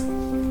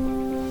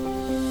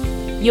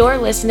You're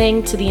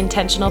listening to the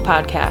Intentional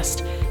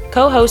Podcast,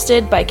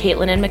 co-hosted by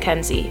Caitlin and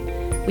Mackenzie.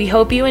 We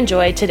hope you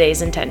enjoy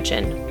today's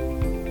intention.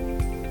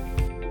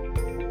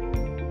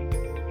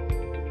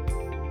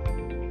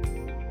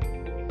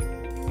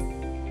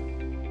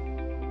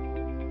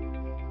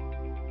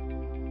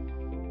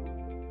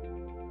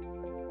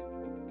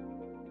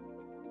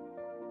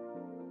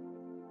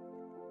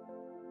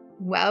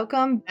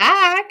 Welcome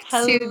back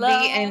to the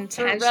Hello,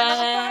 Intentional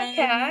friends.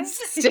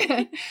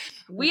 Podcast.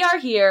 We are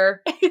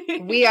here.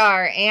 We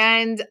are.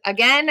 And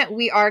again,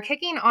 we are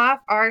kicking off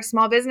our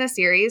small business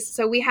series.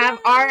 So we have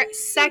our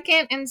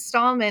second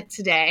installment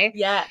today.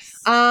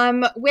 Yes.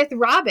 With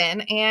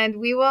Robin, and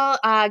we will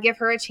give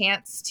her a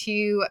chance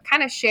to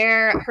kind of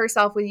share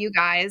herself with you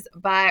guys.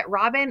 But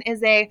Robin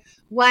is a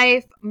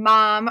wife,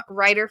 mom,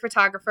 writer,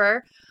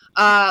 photographer,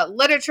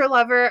 literature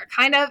lover,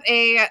 kind of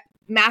a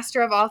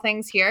master of all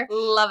things here.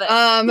 Love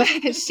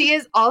it. She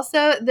is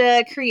also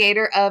the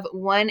creator of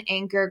One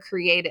Anchor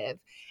Creative.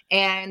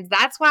 And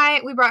that's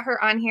why we brought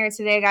her on here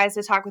today, guys,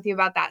 to talk with you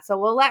about that. So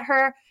we'll let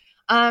her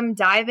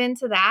dive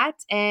into that.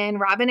 And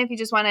Robin, if you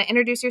just want to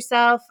introduce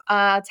yourself,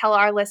 tell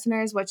our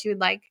listeners what you would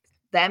like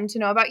them to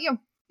know about you.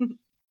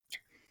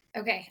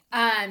 Okay.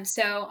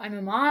 So I'm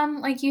a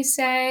mom, like you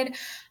said.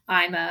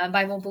 I'm a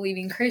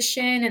Bible-believing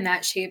Christian, and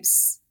that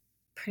shapes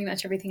pretty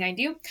much everything I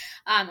do.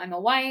 I'm a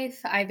wife.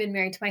 I've been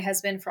married to my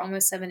husband for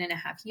almost 7.5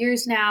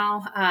 years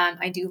now.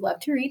 I do love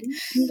to read.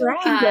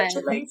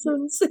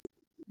 Congratulations.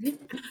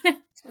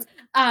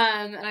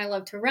 And I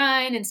love to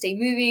run and stay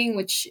moving,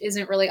 which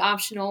isn't really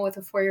optional with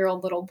a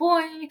 4-year-old little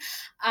boy.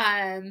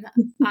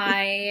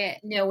 I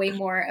know way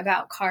more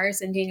about cars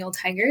and Daniel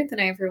Tiger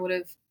than I ever would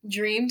have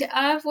dreamed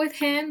of with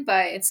him,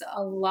 but it's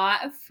a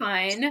lot of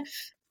fun.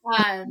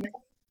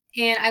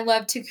 And I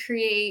love to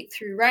create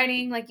through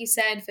writing, like you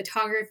said,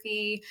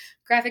 photography,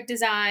 graphic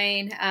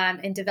design,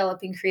 and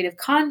developing creative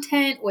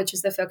content, which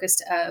is the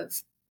focus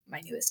of my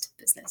newest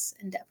business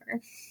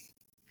endeavor.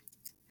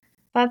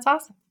 That's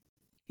awesome.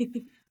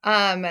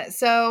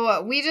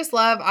 So we just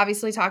love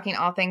obviously talking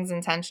all things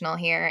intentional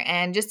here,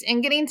 and just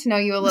in getting to know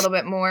you a little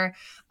bit more.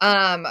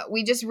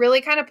 We just really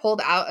kind of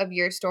pulled out of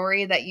your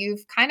story that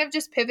you've kind of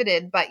just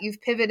pivoted, but you've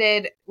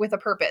pivoted with a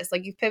purpose,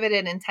 like you've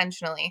pivoted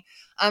intentionally.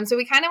 So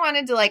we kind of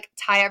wanted to like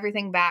tie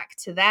everything back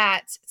to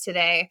that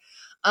today.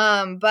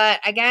 But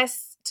I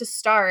guess to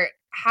start,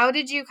 how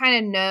did you kind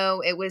of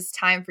know it was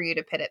time for you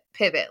to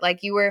pivot?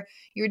 Like you were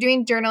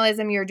doing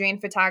journalism, you were doing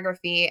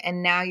photography,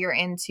 and now you're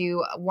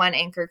into One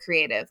Anchor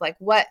Creative. Like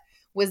what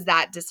was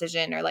that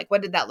decision, or like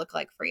what did that look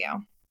like for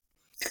you?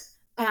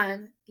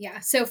 Yeah.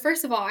 So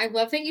first of all, I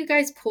love that you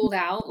guys pulled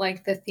out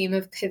like the theme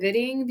of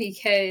pivoting,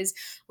 because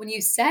when you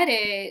said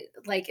it,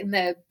 like in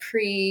the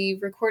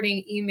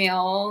pre-recording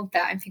email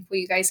that I'm thankful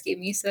you guys gave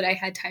me so that I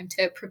had time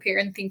to prepare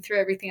and think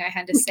through everything I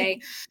had to say.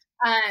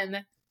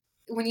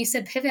 When you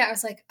said pivot, I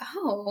was like,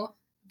 oh,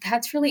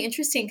 that's really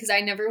interesting, because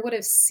I never would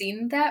have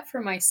seen that for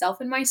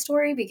myself in my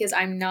story, because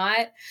I'm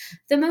not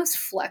the most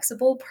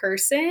flexible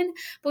person.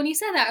 But when you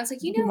said that, I was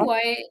like, you know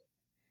what?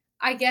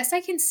 I guess I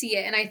can see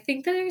it. And I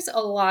think that there's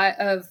a lot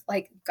of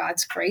like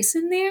God's grace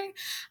in there.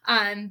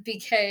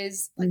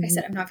 Because like I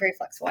said, I'm not very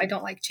flexible. I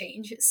don't like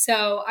change.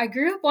 So I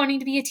grew up wanting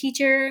to be a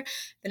teacher,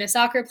 then a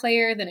soccer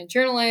player, then a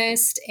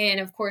journalist. And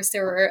of course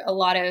there were a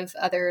lot of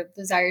other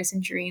desires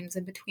and dreams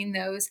in between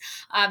those.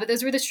 But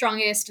those were the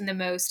strongest and the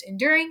most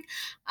enduring.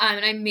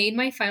 And I made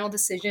my final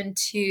decision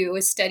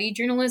to study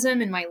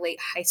journalism in my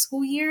late high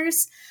school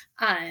years.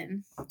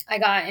 I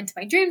got into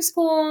my dream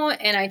school,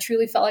 and I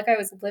truly felt like I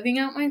was living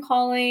out my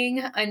calling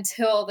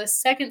until the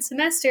second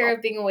semester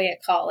of being away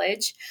at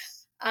college.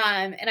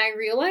 And I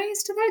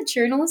realized that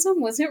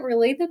journalism wasn't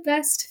really the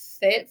best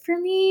fit for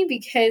me,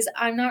 because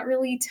I'm not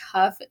really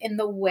tough in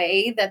the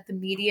way that the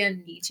media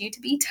needs you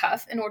to be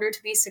tough in order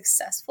to be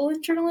successful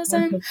in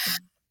journalism.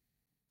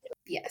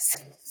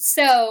 Yes.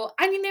 So,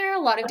 I mean, there are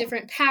a lot of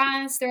different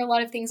paths. There are a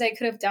lot of things I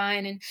could have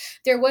done. And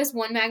there was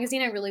one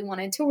magazine I really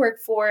wanted to work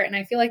for, and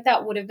I feel like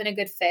that would have been a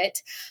good fit.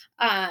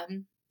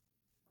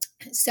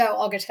 So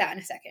I'll get to that in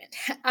a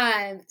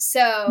second.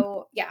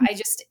 So yeah,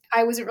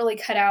 I wasn't really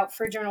cut out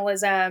for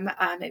journalism.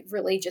 It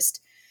really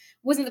just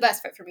wasn't the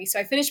best fit for me. So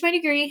I finished my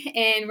degree,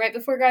 and right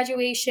before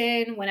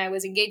graduation, when I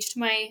was engaged to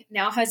my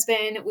now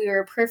husband, we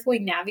were prayerfully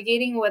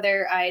navigating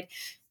whether I'd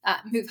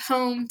move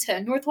home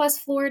to Northwest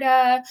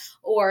Florida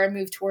or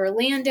move to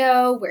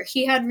Orlando, where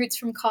he had roots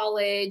from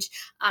college.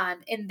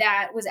 And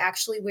that was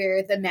actually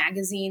where the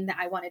magazine that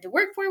I wanted to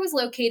work for was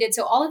located.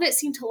 So all of it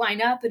seemed to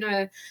line up in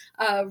a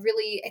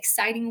really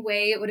exciting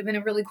way. It would have been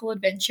a really cool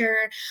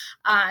adventure.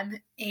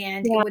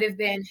 It would have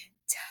been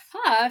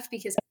tough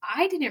because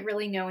I didn't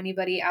really know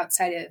anybody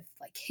outside of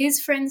like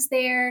his friends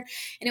there,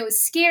 and it was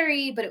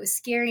scary, but it was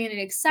scary in an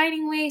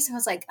exciting way. So I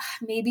was like,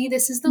 maybe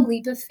this is the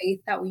leap of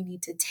faith that we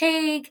need to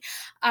take.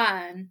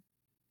 And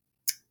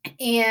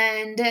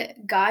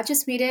God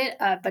just made it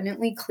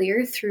abundantly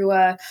clear through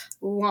a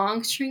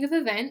long string of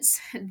events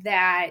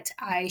that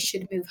I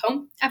should move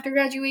home after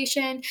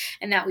graduation,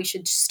 and that we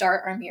should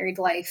start our married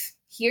life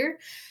here.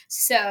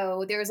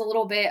 So there was a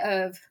little bit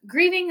of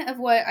grieving of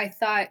what I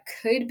thought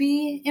could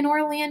be in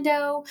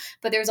Orlando,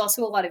 but there's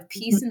also a lot of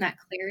peace in that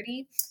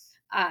clarity.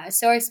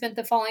 So I spent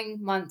the following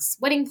months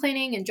wedding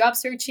planning and job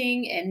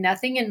searching, and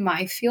nothing in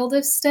my field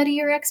of study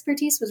or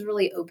expertise was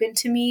really open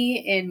to me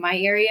in my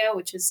area,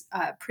 which is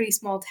a pretty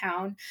small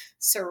town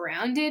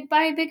surrounded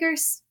by bigger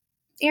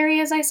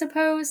areas, I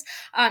suppose.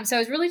 So I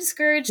was really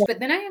discouraged, but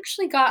then I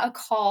actually got a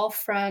call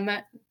from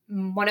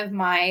one of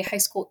my high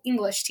school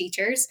English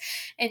teachers,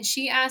 and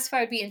she asked if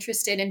I would be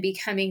interested in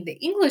becoming the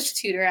English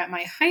tutor at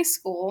my high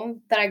school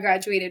that I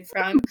graduated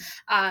from.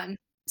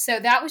 So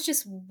that was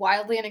just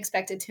wildly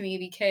unexpected to me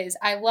because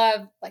I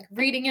love like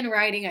reading and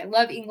writing. I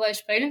love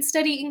English, but I didn't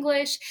study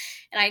English,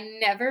 and I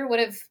never would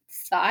have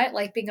thought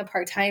like being a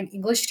part-time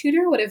English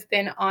tutor would have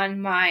been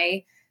on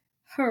my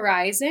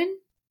horizon.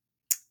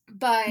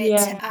 But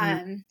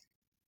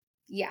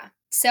yeah.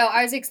 So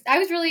I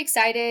was really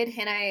excited,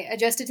 and I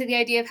adjusted to the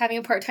idea of having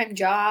a part-time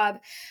job.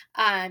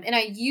 And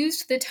I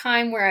used the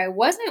time where I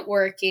wasn't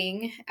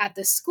working at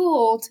the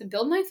school to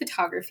build my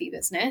photography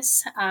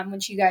business,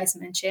 which you guys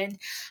mentioned.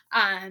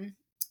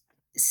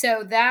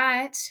 So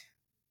that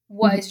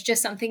was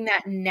just something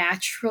that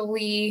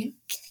naturally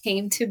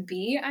came to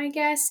be, I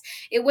guess.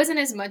 It wasn't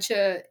as much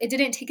it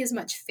didn't take as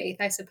much faith,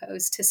 I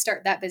suppose, to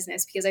start that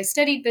business because I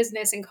studied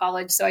business in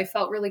college. So I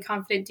felt really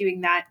confident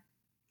doing that.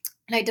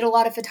 And I did a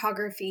lot of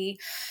photography,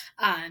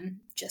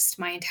 just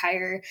my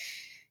entire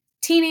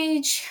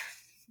teenage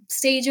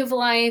stage of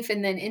life.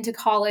 And then into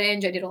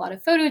college, I did a lot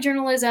of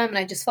photojournalism, and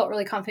I just felt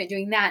really confident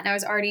doing that. And I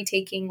was already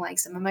taking like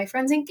some of my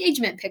friends'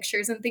 engagement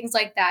pictures and things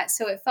like that.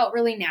 So it felt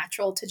really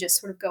natural to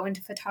just sort of go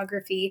into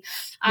photography,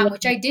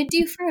 which I did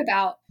do for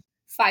about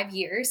 5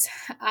 years,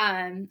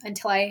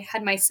 until I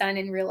had my son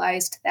and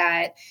realized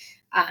that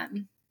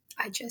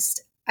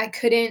I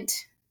couldn't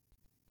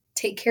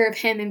take care of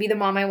him and be the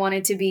mom I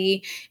wanted to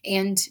be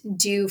and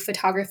do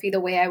photography the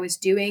way I was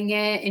doing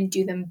it and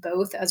do them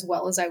both as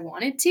well as I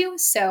wanted to.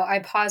 So I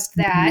paused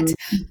that,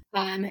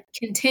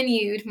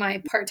 continued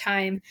my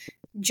part-time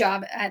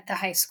job at the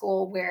high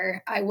school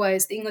where I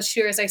was the English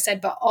tutor, as I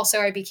said, but also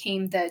I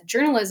became the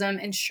journalism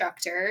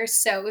instructor.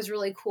 So it was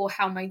really cool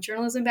how my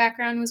journalism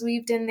background was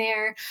weaved in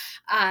there.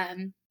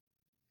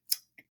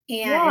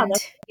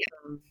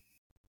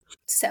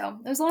 So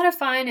it was a lot of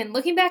fun. And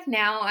looking back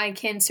now, I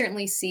can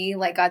certainly see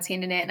like God's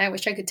hand in it. And I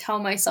wish I could tell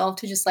myself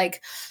to just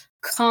like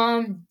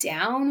calm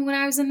down when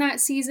I was in that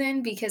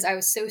season because I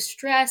was so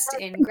stressed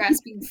and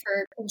grasping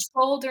for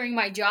control during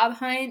my job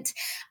hunt.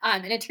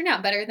 And it turned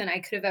out better than I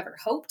could have ever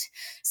hoped.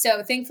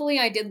 So thankfully,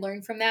 I did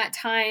learn from that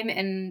time.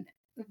 And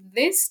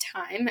this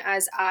time,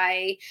 as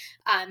I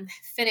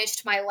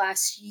finished my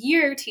last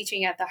year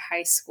teaching at the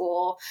high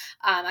school,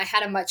 I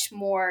had a much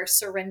more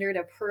surrendered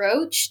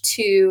approach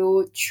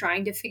to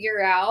trying to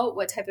figure out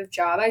what type of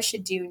job I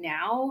should do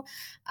now.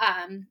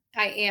 I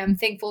am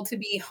thankful to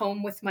be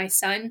home with my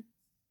son.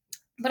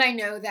 But I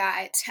know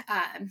that,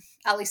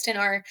 at least in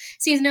our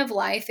season of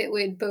life, it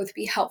would both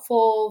be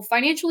helpful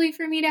financially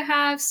for me to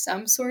have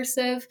some source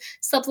of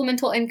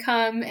supplemental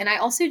income. And I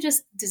also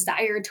just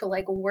desire to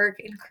like work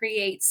and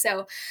create.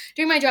 So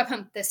during my job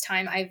hunt this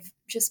time, I've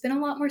just been a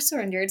lot more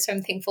surrendered. So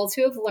I'm thankful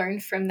to have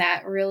learned from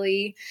that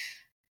really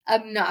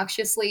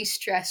obnoxiously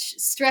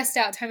stressed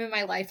out time in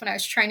my life when I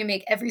was trying to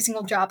make every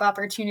single job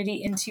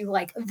opportunity into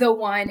like the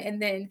one,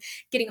 and then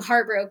getting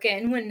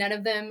heartbroken when none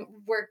of them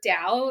worked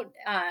out.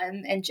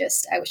 And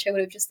just, I wish I would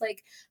have just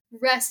like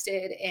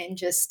rested and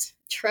just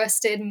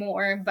trusted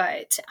more.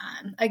 But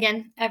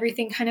again,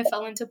 everything kind of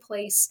fell into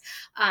place,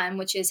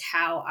 which is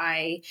how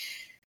I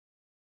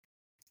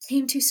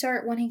came to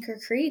start One Anchor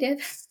Creative.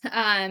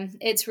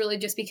 It's really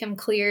just become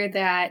clear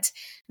that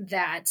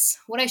that's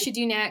what I should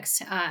do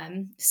next.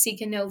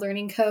 Seek and Know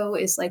Learning Co.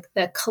 is like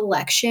the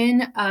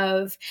collection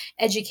of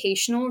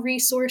educational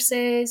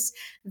resources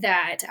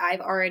that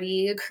I've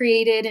already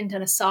created and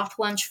done a soft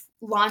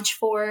launch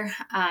for.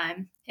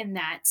 And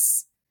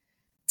that's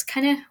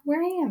kind of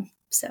where I am.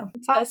 So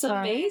that's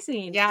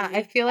amazing. Yeah,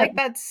 I feel like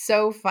that's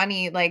so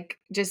funny. Like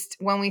just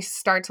when we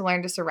start to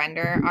learn to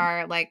surrender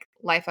our like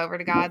life over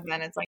to God,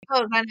 then it's like,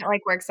 oh, then it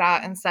like works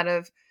out instead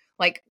of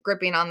like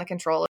gripping on the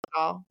control of it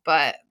all.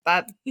 But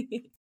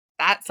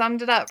that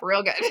summed it up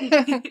real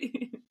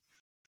good.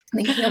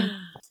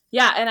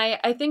 Yeah, and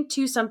I think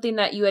too, something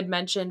that you had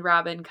mentioned,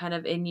 Robin, kind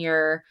of in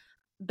your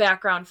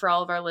background for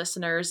all of our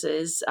listeners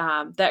is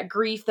that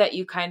grief that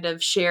you kind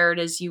of shared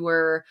as you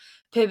were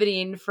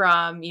pivoting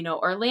from,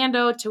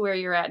 Orlando to where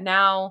you're at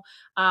now.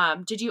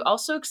 Did you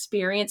also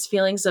experience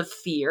feelings of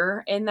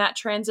fear in that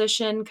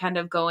transition, kind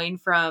of going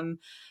from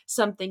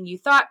something you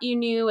thought you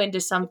knew into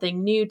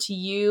something new to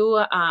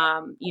you?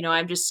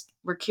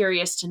 We're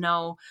curious to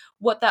know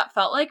what that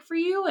felt like for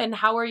you, and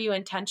how are you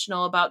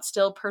intentional about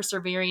still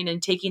persevering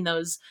and taking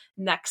those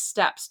next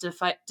steps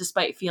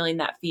despite feeling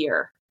that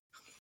fear?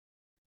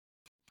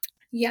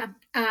 Yeah,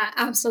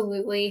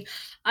 absolutely.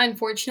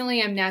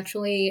 Unfortunately, I'm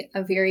naturally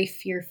a very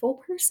fearful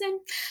person.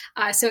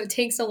 So it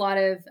takes a lot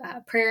of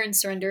prayer and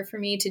surrender for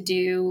me to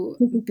do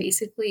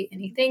basically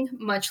anything,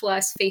 much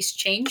less face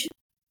change.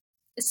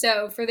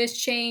 So for this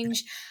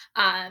change,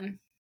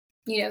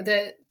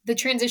 the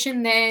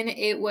transition then,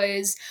 it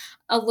was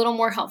a little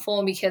more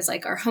helpful because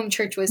like our home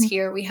church was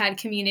here, we had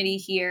community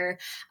here,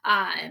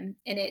 and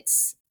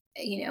it's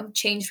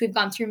changed. We've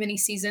gone through many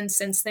seasons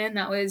since then.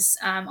 That was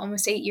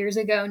almost 8 years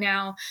ago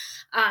now,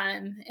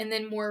 and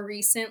then more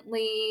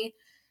recently,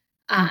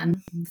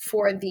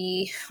 for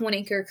the One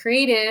Anchor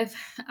Creative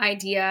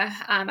idea,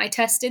 I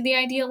tested the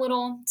idea a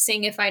little,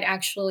 seeing if I'd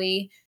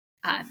actually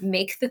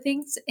make the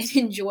things and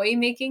enjoy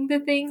making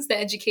the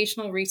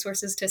educational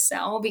resources to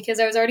sell, because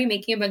I was already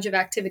making a bunch of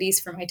activities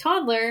for my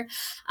toddler.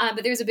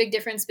 But there's a big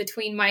difference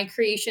between my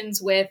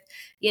creations with,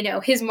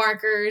 his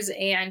markers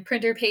and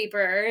printer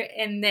paper,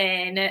 and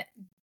then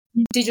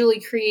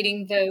digitally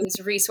creating those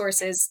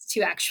resources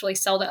to actually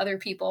sell to other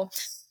people.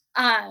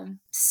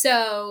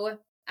 So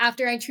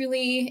after I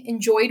truly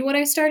enjoyed what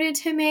I started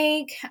to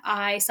make,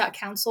 I sought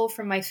counsel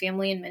from my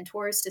family and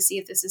mentors to see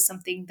if this is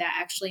something that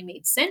actually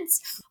made sense,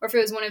 or if it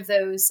was one of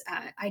those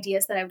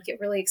ideas that I would get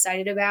really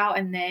excited about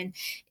and then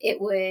it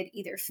would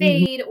either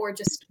fade or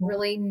just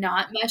really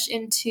not mesh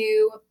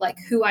into like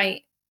who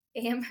I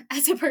am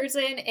as a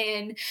person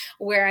and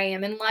where I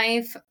am in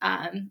life.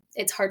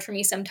 It's hard for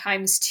me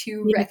sometimes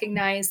to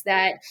recognize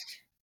that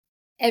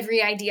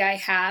every idea I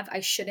have, I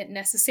shouldn't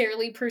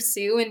necessarily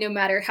pursue. And no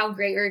matter how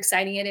great or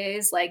exciting it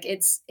is, like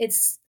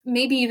it's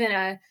maybe even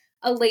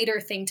a later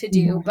thing to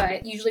do.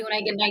 But usually when I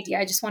get an idea,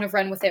 I just want to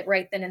run with it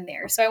right then and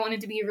there. So I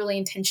wanted to be really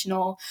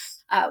intentional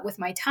with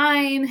my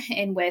time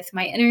and with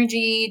my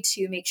energy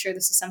to make sure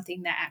this is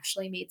something that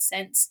actually made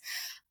sense.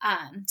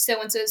 So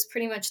once it was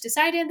pretty much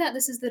decided that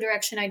this is the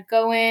direction I'd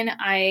go in,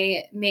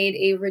 I made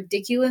a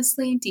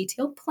ridiculously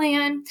detailed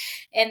plan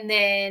and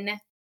then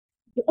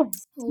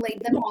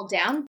laid them all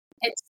down.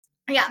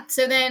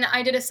 So then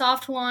I did a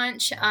soft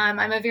launch.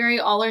 I'm a very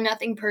all or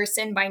nothing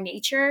person by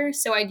nature.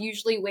 So I'd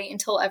usually wait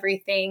until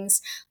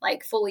everything's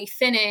like fully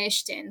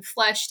finished and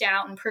fleshed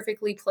out and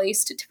perfectly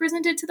placed to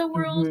present it to the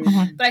world.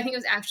 But I think it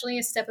was actually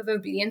a step of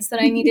obedience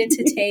that I needed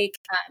to take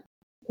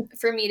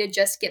for me to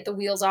just get the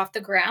wheels off the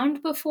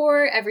ground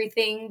before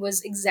everything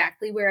was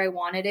exactly where I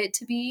wanted it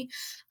to be.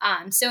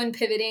 So in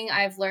pivoting,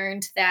 I've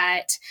learned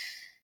that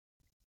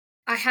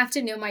I have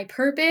to know my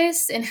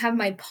purpose and have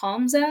my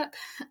palms up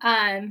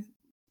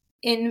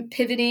in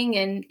pivoting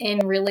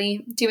and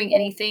really doing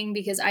anything,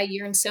 because I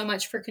yearn so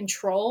much for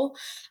control.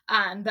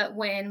 But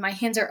when my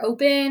hands are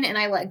open and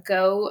I let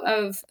go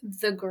of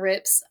the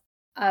grips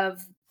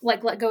of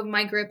let go of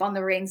my grip on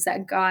the reins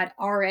that God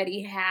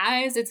already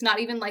has, it's not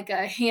even like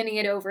a handing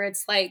it over.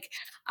 It's like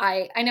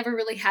I never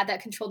really had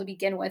that control to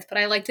begin with, but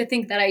I like to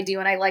think that I do.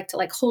 And I like to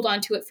like hold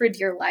on to it for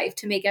dear life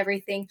to make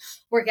everything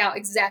work out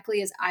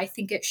exactly as I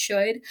think it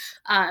should.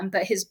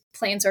 But his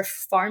plans are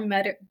far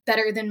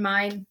better than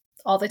mine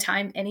all the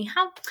time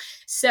anyhow.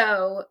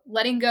 So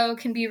letting go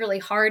can be really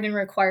hard and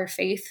require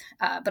faith.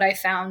 But I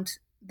found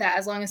that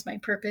as long as my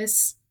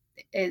purpose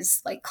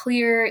is like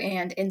clear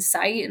and in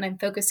sight and I'm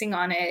focusing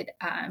on it,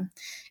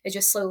 it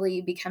just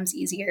slowly becomes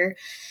easier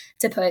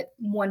to put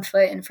one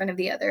foot in front of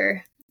the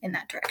other in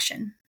that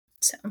direction.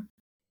 So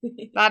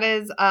that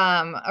is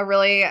a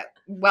really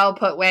well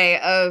put way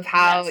of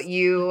how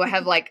you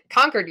have like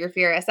conquered your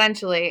fear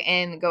essentially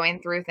in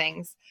going through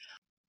things.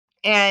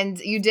 And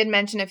you did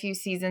mention a few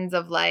seasons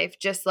of life,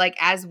 just like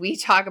as we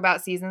talk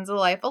about seasons of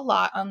life a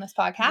lot on this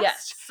podcast.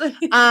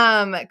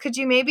 Yes. Could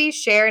you maybe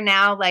share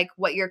now like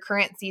what your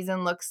current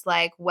season looks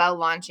like while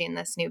launching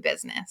this new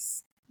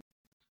business?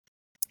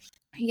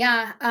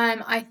 Yeah,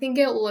 I think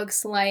it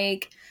looks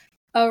like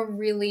a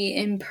really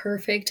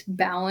imperfect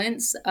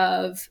balance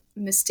of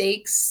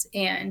mistakes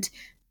and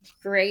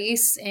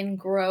grace and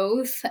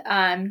growth.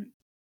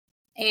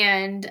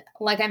 And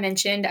like I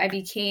mentioned, I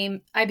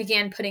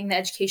began putting the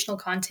educational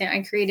content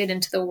I created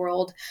into the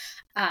world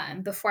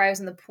before I was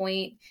in the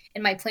point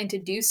in my plan to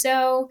do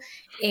so.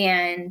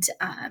 And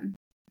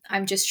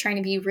I'm just trying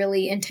to be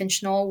really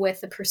intentional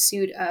with the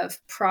pursuit of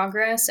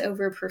progress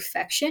over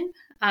perfection,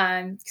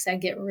 because I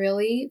get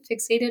really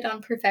fixated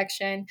on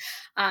perfection.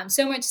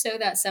 So much so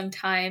that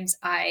sometimes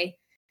I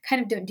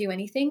kind of don't do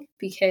anything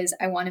because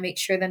I want to make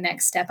sure the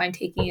next step I'm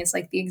taking is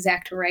like the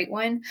exact right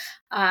one.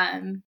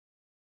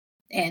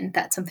 And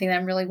that's something that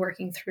I'm really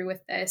working through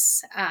with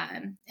this.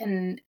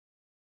 And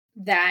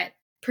that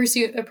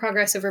pursuit of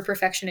progress over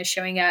perfection is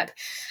showing up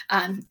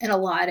in a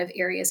lot of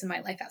areas in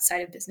my life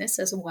outside of business,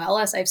 as well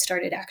as I've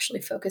started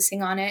actually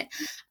focusing on it.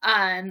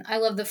 I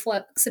love the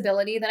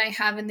flexibility that I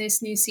have in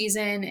this new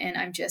season, and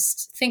I'm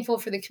just thankful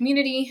for the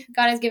community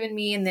God has given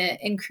me and the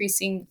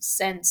increasing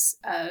sense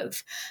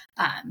of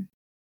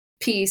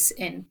peace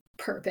and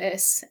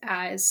purpose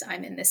as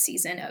I'm in this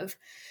season of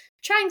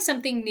trying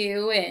something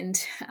new. And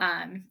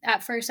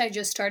at first I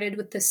just started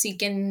with the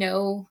Seek and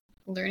Know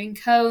Learning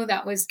Co.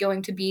 That was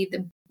going to be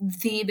the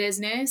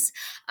business.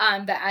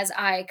 But as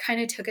I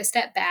kind of took a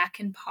step back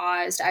and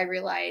paused, I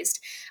realized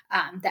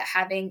that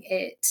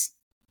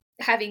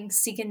having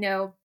Seek and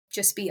Know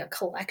just be a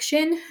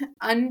collection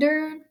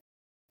under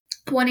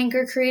One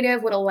Anchor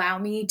Creative would allow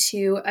me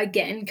to,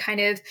 again, kind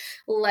of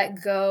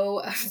let go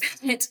of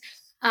it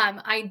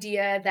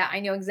idea that I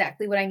know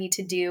exactly what I need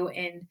to do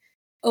and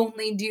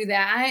only do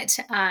that.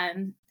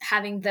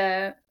 Having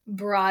the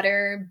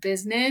broader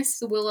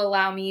business will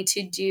allow me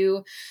to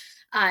do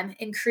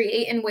and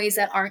create in ways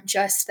that aren't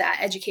just that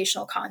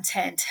educational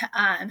content.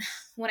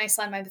 When I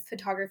started my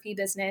photography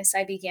business,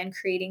 I began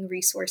creating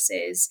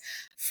resources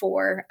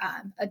for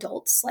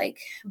adults, like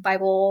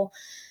Bible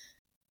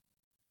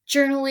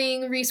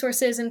journaling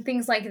resources and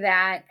things like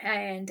that.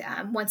 And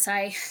once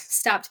I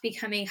stopped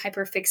becoming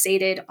hyper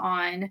fixated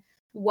on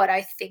what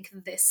I think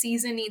this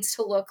season needs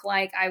to look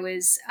like, I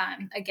was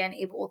again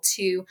able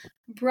to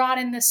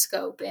broaden the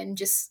scope and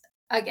just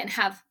again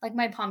have like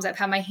my palms up,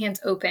 have my hands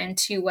open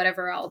to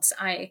whatever else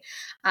I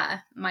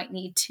might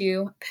need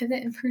to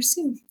pivot and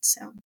pursue.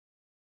 So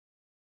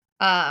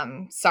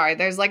Sorry,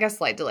 there's like a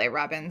slight delay,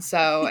 Robin.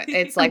 So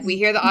it's like we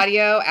hear the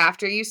audio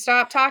after you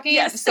stop talking.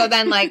 Yes. So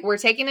then like we're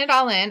taking it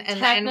all in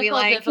and then we Technical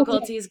like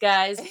difficulties,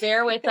 guys.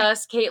 Bear with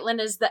us. Caitlin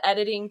is the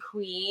editing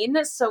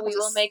queen, so we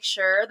will make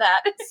sure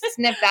that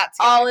snip that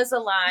all is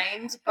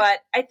aligned. But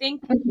I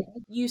think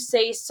you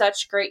say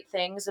such great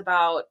things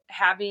about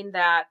having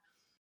that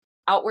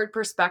outward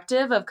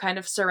perspective of kind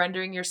of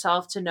surrendering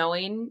yourself to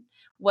knowing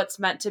what's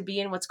meant to be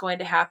and what's going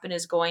to happen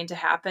is going to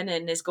happen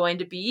and is going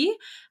to be.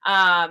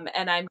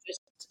 And I'm just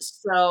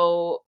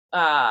so,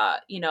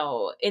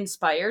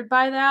 inspired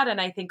by that. And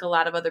I think a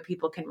lot of other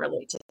people can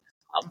relate to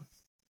it.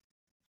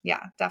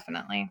 Yeah,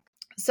 definitely.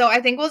 So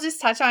I think we'll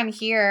just touch on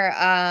here,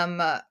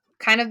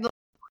 kind of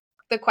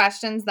the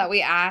questions that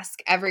we ask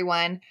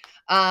everyone,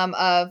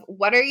 of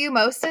what are you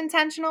most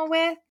intentional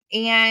with?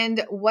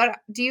 And what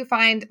do you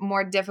find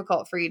more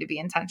difficult for you to be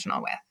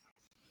intentional with?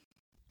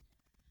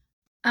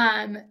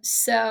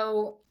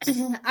 So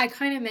I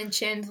kind of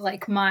mentioned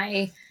like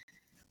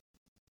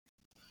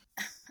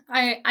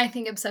I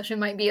think obsession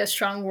might be a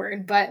strong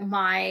word, but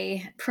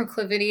my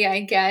proclivity,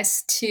 I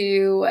guess,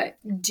 to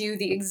do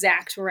the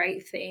exact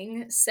right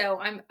thing.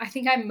 So I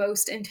think I'm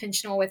most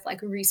intentional with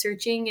like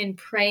researching and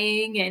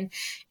praying and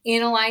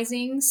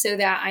analyzing so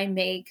that I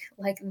make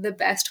like the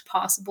best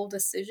possible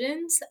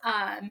decisions.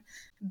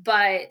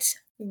 But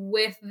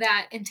with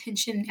that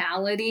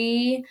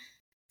intentionality,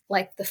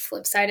 like the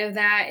flip side of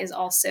that is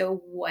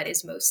also what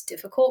is most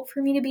difficult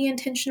for me to be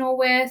intentional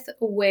with,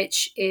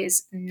 which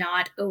is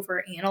not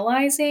over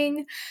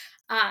analyzing.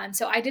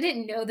 So I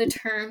didn't know the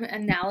term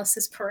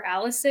analysis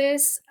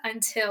paralysis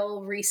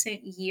until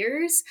recent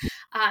years.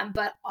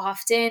 But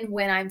often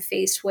when I'm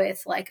faced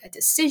with like a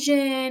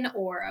decision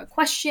or a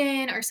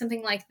question or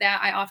something like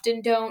that, I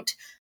often don't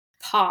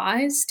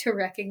pause to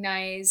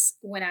recognize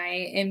when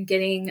I am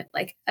getting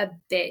like a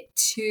bit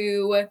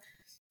too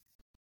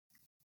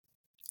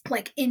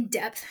like in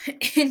depth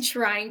in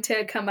trying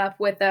to come up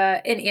with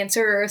an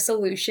answer or a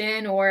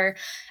solution or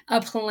a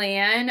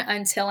plan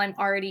until I'm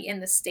already in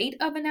the state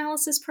of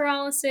analysis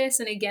paralysis.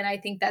 And again, I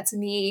think that's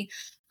me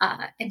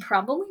and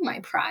probably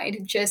my pride,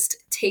 just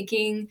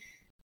taking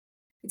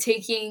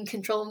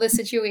control of the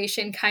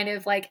situation, kind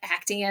of like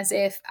acting as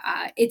if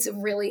it's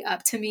really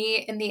up to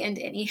me in the end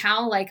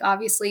anyhow. Like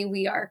obviously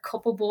we are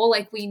culpable,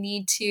 like we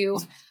need to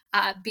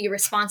be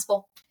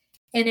responsible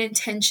and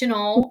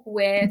intentional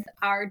with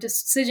our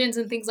decisions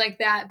and things like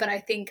that. But I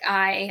think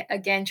I,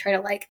 again, try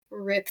to like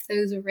rip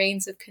those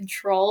reins of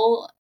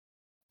control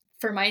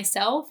for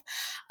myself.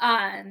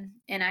 And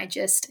I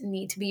just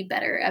need to be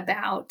better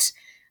about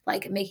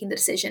like making the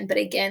decision. But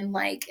again,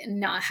 like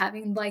not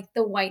having like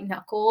the white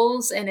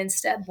knuckles and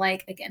instead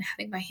like, again,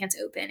 having my hands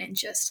open and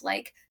just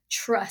like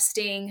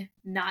trusting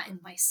not in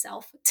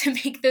myself to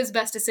make those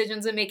best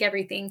decisions and make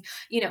everything,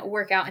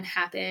 work out and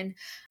happen.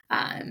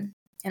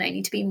 And I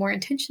need to be more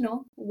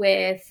intentional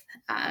with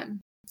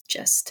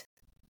just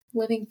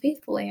living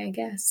faithfully, I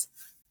guess.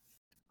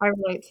 I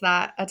relate to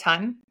that a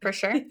ton for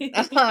sure.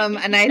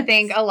 And I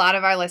think a lot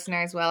of our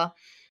listeners will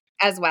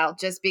as well,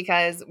 just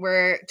because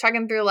we're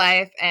chugging through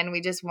life and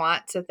we just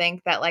want to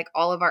think that like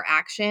all of our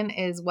action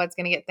is what's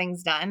going to get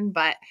things done.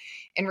 But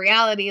in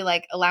reality,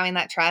 like allowing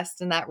that trust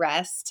and that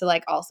rest to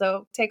like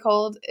also take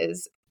hold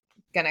is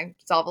going to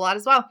solve a lot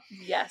as well.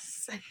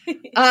 Yes.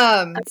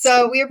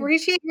 So we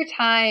appreciate your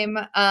time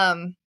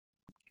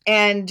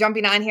and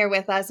jumping on here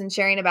with us and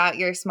sharing about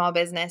your small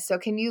business. So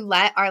can you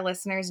let our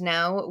listeners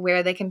know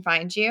where they can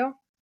find you?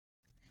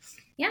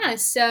 Yeah.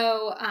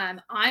 So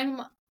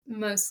I'm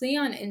mostly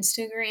on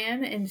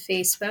Instagram and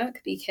Facebook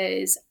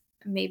because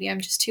maybe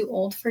I'm just too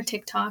old for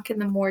TikTok and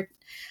the more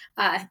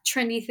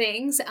trendy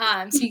things.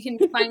 So you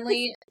can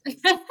finally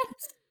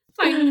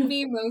find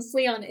me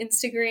mostly on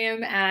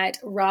Instagram at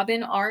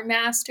Robin R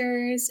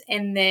Masters,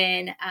 and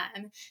then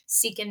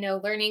Seek and Know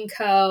Learning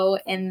Co.,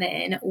 and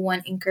then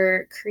One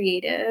Anchor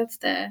Creative,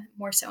 the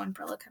More So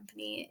umbrella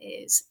company,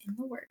 is in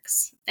the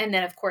works. And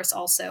then, of course,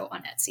 also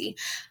on Etsy,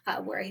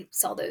 where I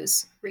sell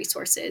those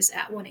resources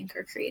at One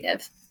Anchor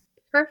Creative.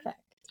 Perfect.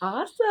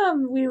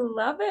 Awesome. We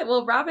love it.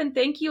 Well, Robin,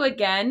 thank you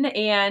again.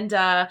 And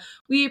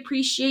we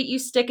appreciate you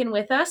sticking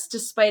with us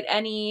despite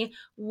any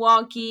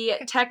wonky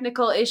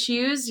technical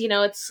issues.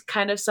 It's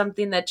kind of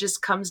something that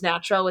just comes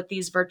natural with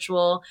these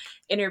virtual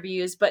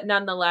interviews. But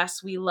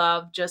nonetheless, we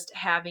love just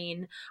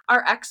having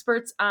our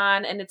experts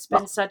on. And it's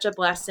been such a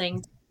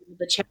blessing to be able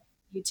to chat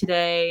with you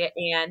today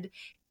and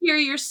hear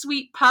your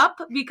sweet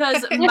pup,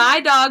 because my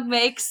dog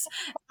makes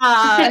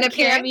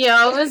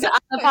cameos on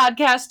the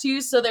podcast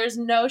too, so there's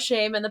no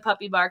shame in the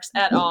puppy barks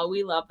at all.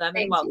 We love them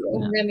and welcome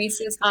them. Remy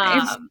says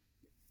hi.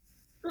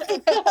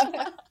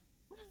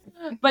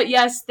 But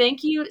yes,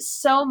 thank you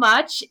so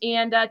much,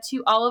 and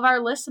to all of our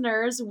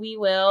listeners, we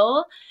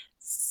will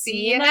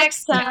see you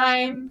next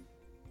time.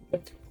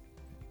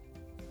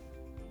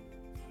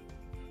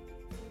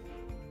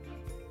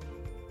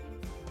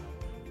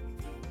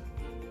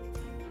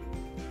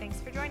 Thanks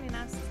for joining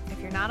us.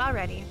 If you're not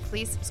already,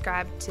 please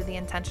subscribe to the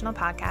Intentional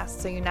Podcast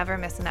so you never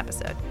miss an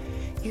episode.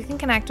 You can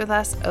connect with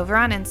us over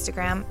on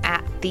Instagram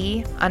at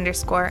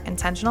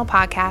 _intentional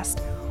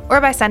podcast,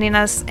 or by sending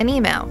us an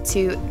email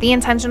to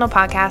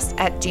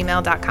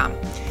theintentionalpodcast@gmail.com.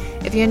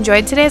 If you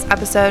enjoyed today's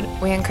episode,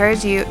 we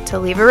encourage you to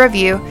leave a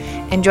review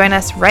and join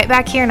us right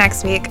back here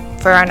next week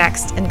for our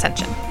next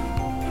intention.